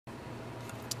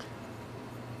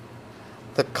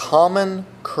the common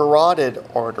carotid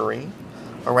artery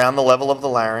around the level of the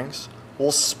larynx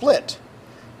will split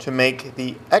to make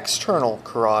the external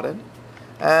carotid,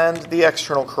 and the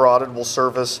external carotid will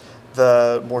service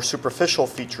the more superficial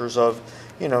features of,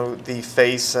 the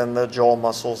face and the jaw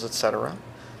muscles, etc.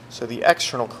 So the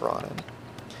external carotid.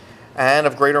 And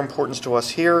of greater importance to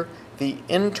us here, the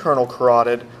internal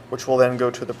carotid, which will then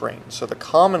go to the brain. So the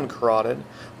common carotid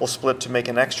will split to make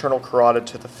an external carotid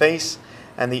to the face,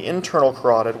 and the internal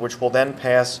carotid, which will then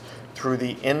pass through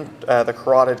the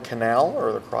carotid canal,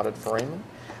 or the carotid foramen,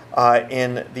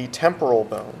 in the temporal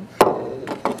bone.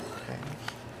 Okay.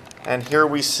 And here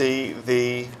we see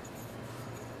the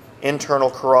internal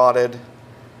carotid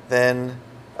then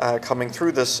coming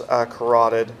through this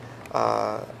carotid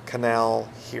canal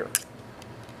here.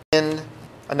 In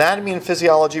Anatomy and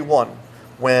Physiology 1,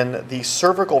 when the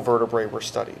cervical vertebrae were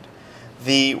studied,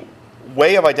 the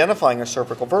way of identifying a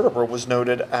cervical vertebra was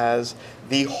noted as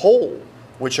the hole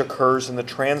which occurs in the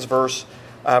transverse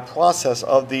process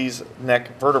of these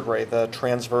neck vertebrae, the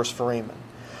transverse foramen.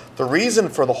 The reason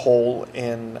for the hole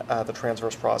in the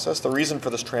transverse process, the reason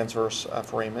for this transverse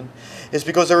foramen, is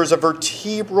because there is a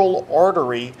vertebral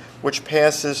artery which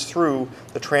passes through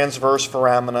the transverse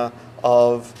foramina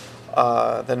of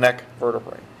the neck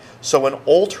vertebrae. So an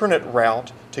alternate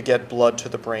route to get blood to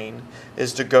the brain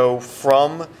is to go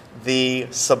from the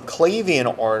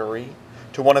subclavian artery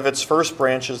to one of its first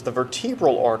branches, the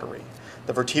vertebral artery.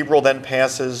 The vertebral then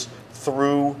passes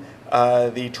through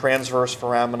the transverse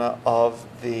foramina of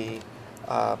the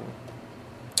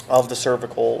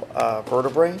cervical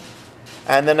vertebrae,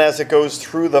 and then as it goes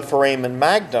through the foramen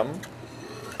magnum,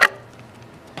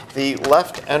 the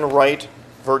left and right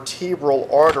vertebral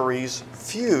arteries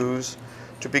fuse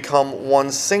to become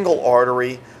one single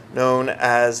artery known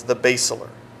as the basilar.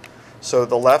 So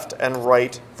the left and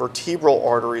right vertebral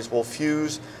arteries will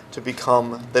fuse to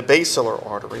become the basilar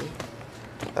artery.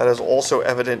 That is also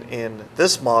evident in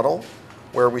this model,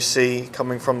 where we see,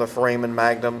 coming from the foramen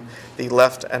magnum, the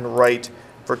left and right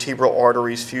vertebral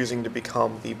arteries fusing to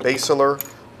become the basilar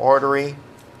artery.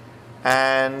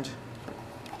 And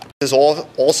is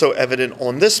also evident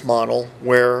on this model,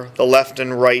 where the left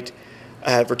and right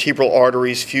vertebral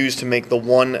arteries fuse to make the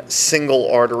one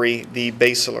single artery, the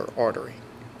basilar artery.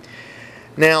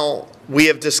 Now, we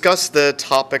have discussed the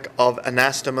topic of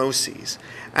anastomoses,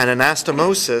 and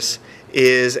anastomosis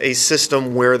is a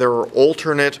system where there are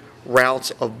alternate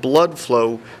routes of blood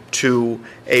flow to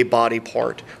a body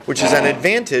part, which is an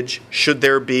advantage should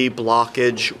there be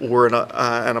blockage or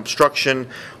an obstruction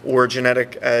or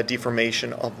genetic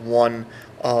deformation of one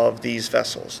of these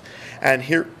vessels. And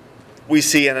here we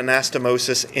see an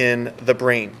anastomosis in the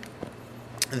brain.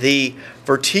 The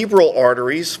vertebral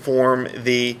arteries form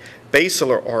the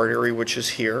basilar artery, which is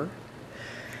here,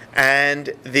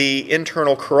 and the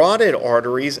internal carotid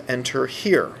arteries enter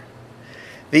here.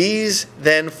 These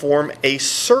then form a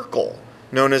circle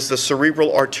known as the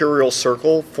cerebral arterial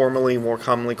circle, formerly more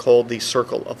commonly called the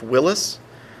circle of Willis.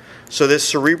 So this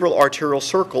cerebral arterial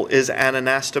circle is an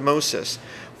anastomosis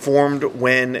formed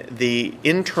when the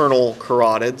internal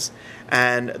carotids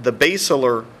and the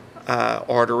basilar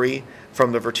artery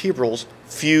from the vertebrals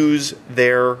fuse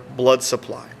their blood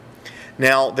supply.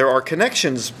 Now, there are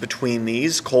connections between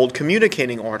these called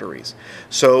communicating arteries.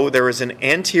 So there is an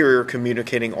anterior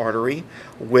communicating artery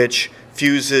which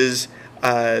fuses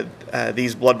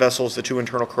these blood vessels, the two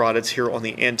internal carotids, here on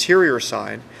the anterior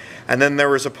side. And then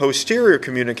there is a posterior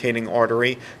communicating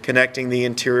artery connecting the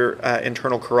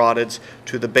internal carotids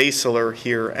to the basilar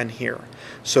here and here.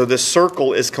 So this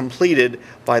circle is completed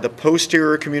by the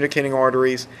posterior communicating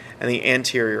arteries and the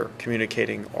anterior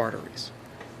communicating arteries.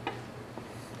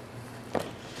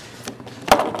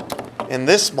 In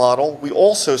this model, we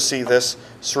also see this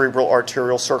cerebral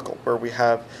arterial circle, where we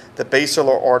have the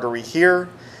basilar artery here,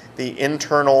 the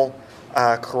internal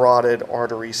carotid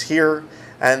arteries here,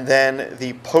 and then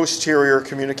the posterior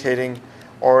communicating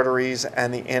arteries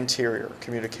and the anterior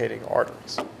communicating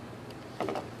arteries.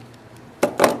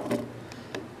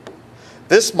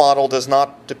 This model does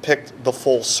not depict the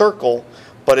full circle,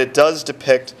 but it does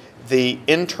depict the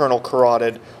internal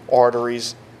carotid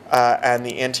arteries and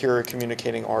the anterior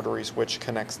communicating arteries which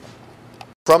connects them.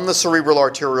 From the cerebral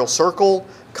arterial circle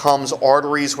comes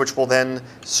arteries which will then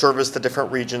service the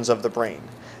different regions of the brain.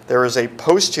 There is a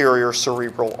posterior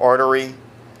cerebral artery,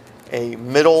 a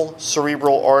middle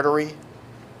cerebral artery,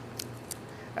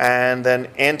 and then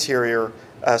anterior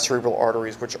cerebral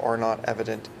arteries which are not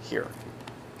evident here.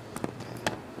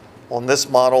 On this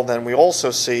model then we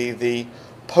also see the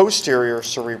posterior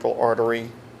cerebral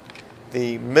artery,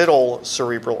 the middle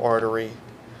cerebral artery,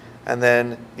 and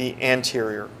then the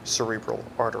anterior cerebral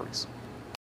arteries.